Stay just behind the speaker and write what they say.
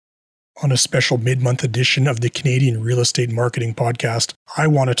On a special mid-month edition of the Canadian Real Estate Marketing Podcast, I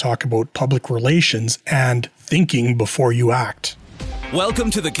want to talk about public relations and thinking before you act.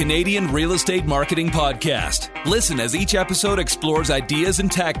 Welcome to the Canadian Real Estate Marketing Podcast. Listen as each episode explores ideas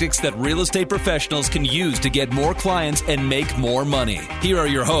and tactics that real estate professionals can use to get more clients and make more money. Here are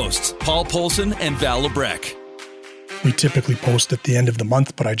your hosts, Paul Polson and Val Lebrecq. We typically post at the end of the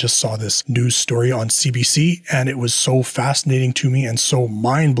month, but I just saw this news story on CBC and it was so fascinating to me and so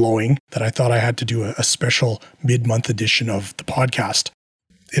mind-blowing that I thought I had to do a special mid-month edition of the podcast.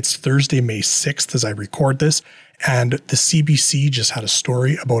 It's Thursday, May 6th as I record this, and the CBC just had a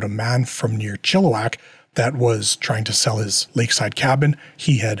story about a man from near Chilliwack that was trying to sell his lakeside cabin.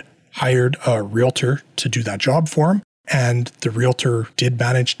 He had hired a realtor to do that job for him, and the realtor did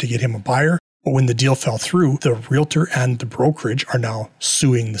manage to get him a buyer. But when the deal fell through, the realtor and the brokerage are now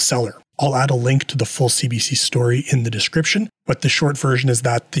suing the seller. I'll add a link to the full CBC story in the description, but the short version is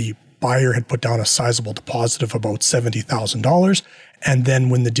that the buyer had put down a sizable deposit of about $70,000, and then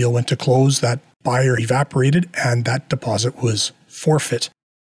when the deal went to close, that buyer evaporated and that deposit was forfeit.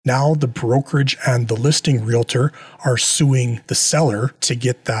 Now the brokerage and the listing realtor are suing the seller to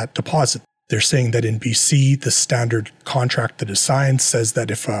get that deposit. They're saying that in BC, the standard contract that is signed says that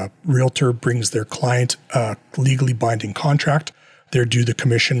if a realtor brings their client a legally binding contract, they're due the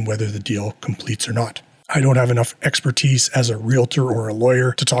commission whether the deal completes or not. I don't have enough expertise as a realtor or a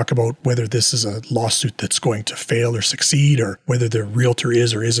lawyer to talk about whether this is a lawsuit that's going to fail or succeed, or whether the realtor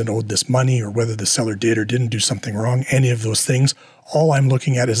is or isn't owed this money, or whether the seller did or didn't do something wrong, any of those things. All I'm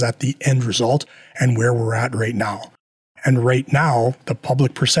looking at is at the end result and where we're at right now. And right now, the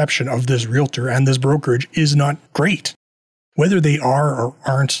public perception of this realtor and this brokerage is not great. Whether they are or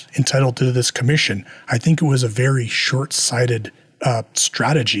aren't entitled to this commission, I think it was a very short-sighted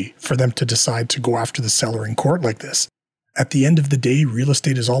strategy for them to decide to go after the seller in court like this. At the end of the day, real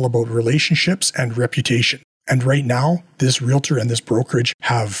estate is all about relationships and reputation. And right now, this realtor and this brokerage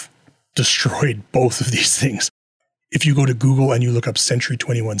have destroyed both of these things. If you go to Google and you look up Century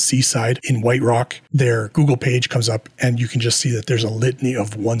 21 Seaside in White Rock, their Google page comes up and you can just see that there's a litany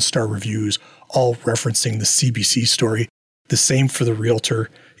of one-star reviews, all referencing the CBC story. The same for the realtor.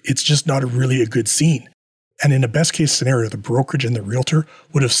 It's just not really a good scene. And in a best case scenario, the brokerage and the realtor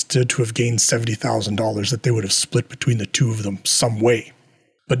would have stood to have gained $70,000 that they would have split between the two of them some way.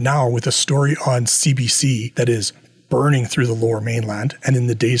 But now with a story on CBC that is burning through the Lower Mainland, and in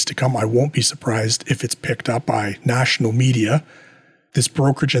the days to come, I won't be surprised if it's picked up by national media. This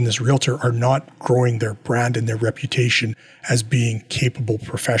brokerage and this realtor are not growing their brand and their reputation as being capable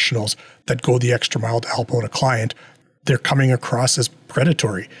professionals that go the extra mile to help out a client. They're coming across as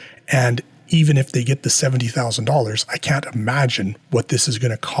predatory. And even if they get the $70,000, I can't imagine what this is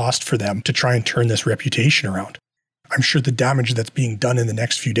going to cost for them to try and turn this reputation around. I'm sure the damage that's being done in the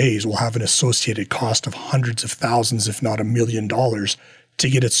next few days will have an associated cost of hundreds of thousands, if not $1 million, to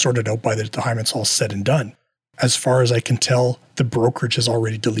get it sorted out by the time it's all said and done. As far as I can tell, the brokerage has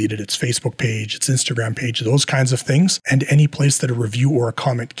already deleted its Facebook page, its Instagram page, those kinds of things. And any place that a review or a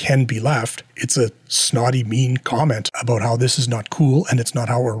comment can be left, it's a snotty, mean comment about how this is not cool and it's not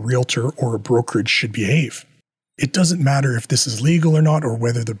how a realtor or a brokerage should behave. It doesn't matter if this is legal or not, or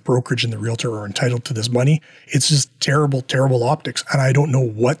whether the brokerage and the realtor are entitled to this money. It's just terrible, terrible optics. And I don't know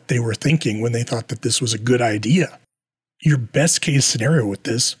what they were thinking when they thought that this was a good idea. Your best case scenario with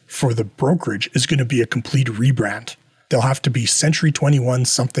this for the brokerage is going to be a complete rebrand. They'll have to be Century 21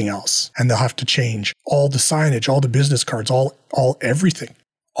 something else. And they'll have to change all the signage, all the business cards, all everything.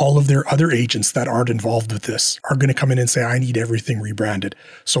 All of their other agents that aren't involved with this are going to come in and say, I need everything rebranded.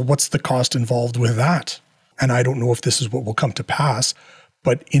 So what's the cost involved with that? And I don't know if this is what will come to pass,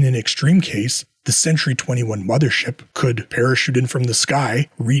 but in an extreme case, the Century 21 mothership could parachute in from the sky,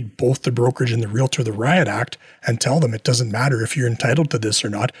 read both the brokerage and the realtor the Riot Act, and tell them it doesn't matter if you're entitled to this or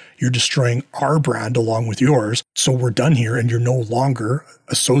not, you're destroying our brand along with yours, so we're done here and you're no longer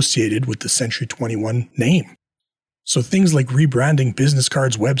associated with the Century 21 name. So things like rebranding, business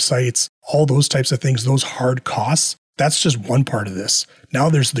cards, websites, all those types of things, those hard costs, that's just one part of this. Now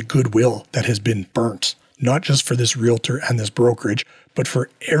there's the goodwill that has been burnt. Not just for this realtor and this brokerage, but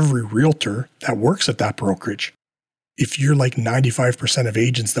for every realtor that works at that brokerage. If you're like 95% of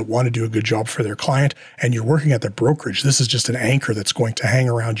agents that want to do a good job for their client and you're working at the brokerage, this is just an anchor that's going to hang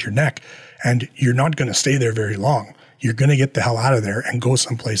around your neck and you're not going to stay there very long. You're going to get the hell out of there and go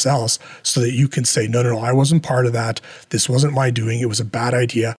someplace else so that you can say, no, I wasn't part of that. This wasn't my doing. It was a bad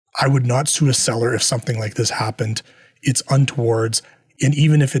idea. I would not sue a seller if something like this happened. It's untowards. And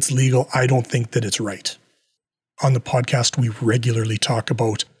even if it's legal, I don't think that it's right. On the podcast, we regularly talk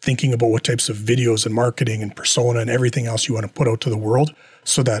about thinking about what types of videos and marketing and persona and everything else you want to put out to the world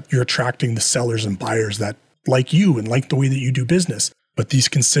so that you're attracting the sellers and buyers that like you and like the way that you do business. But these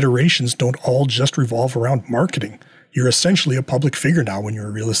considerations don't all just revolve around marketing. You're essentially a public figure now when you're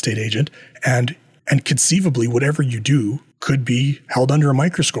a real estate agent, and conceivably whatever you do could be held under a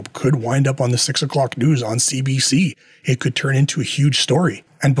microscope, could wind up on the 6 o'clock news on CBC. It could turn into a huge story.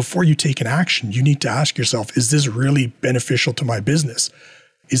 And before you take an action, you need to ask yourself, is this really beneficial to my business?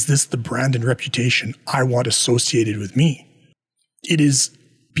 Is this the brand and reputation I want associated with me? It is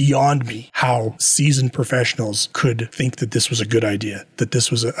beyond me how seasoned professionals could think that this was a good idea, that this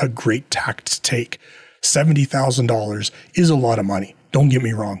was a great tack to take. $70,000 is a lot of money. Don't get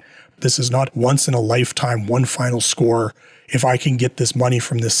me wrong. This is not once in a lifetime, one final score. If I can get this money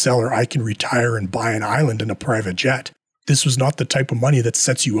from this seller, I can retire and buy an island in a private jet. This was not the type of money that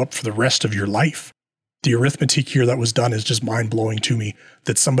sets you up for the rest of your life. The arithmetic here that was done is just mind-blowing to me,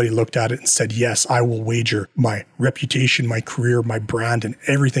 that somebody looked at it and said, yes, I will wager my reputation, my career, my brand, and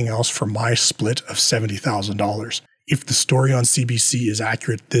everything else for my split of $70,000. If the story on CBC is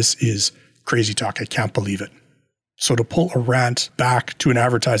accurate, this is crazy talk. I can't believe it. So to pull a rant back to an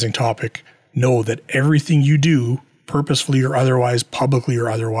advertising topic, know that everything you do, purposefully or otherwise, publicly or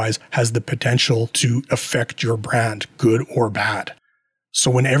otherwise, has the potential to affect your brand, good or bad.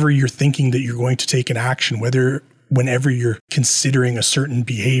 So whenever you're thinking that you're going to take an action, whenever you're considering a certain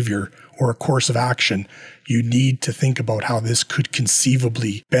behavior or a course of action, you need to think about how this could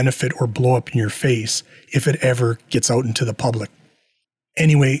conceivably benefit or blow up in your face if it ever gets out into the public.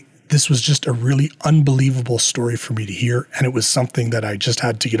 Anyway, this was just a really unbelievable story for me to hear, and it was something that I just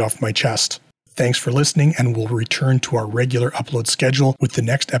had to get off my chest. Thanks for listening, and we'll return to our regular upload schedule with the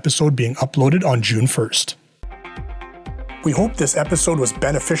next episode being uploaded on June 1st. We hope this episode was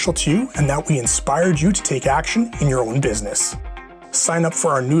beneficial to you and that we inspired you to take action in your own business. Sign up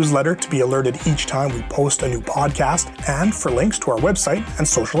for our newsletter to be alerted each time we post a new podcast and for links to our website and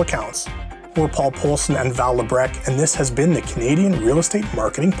social accounts. We're Paul Polson and Val Lebrecq, and this has been the Canadian Real Estate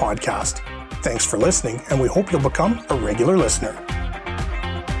Marketing Podcast. Thanks for listening, and we hope you'll become a regular listener.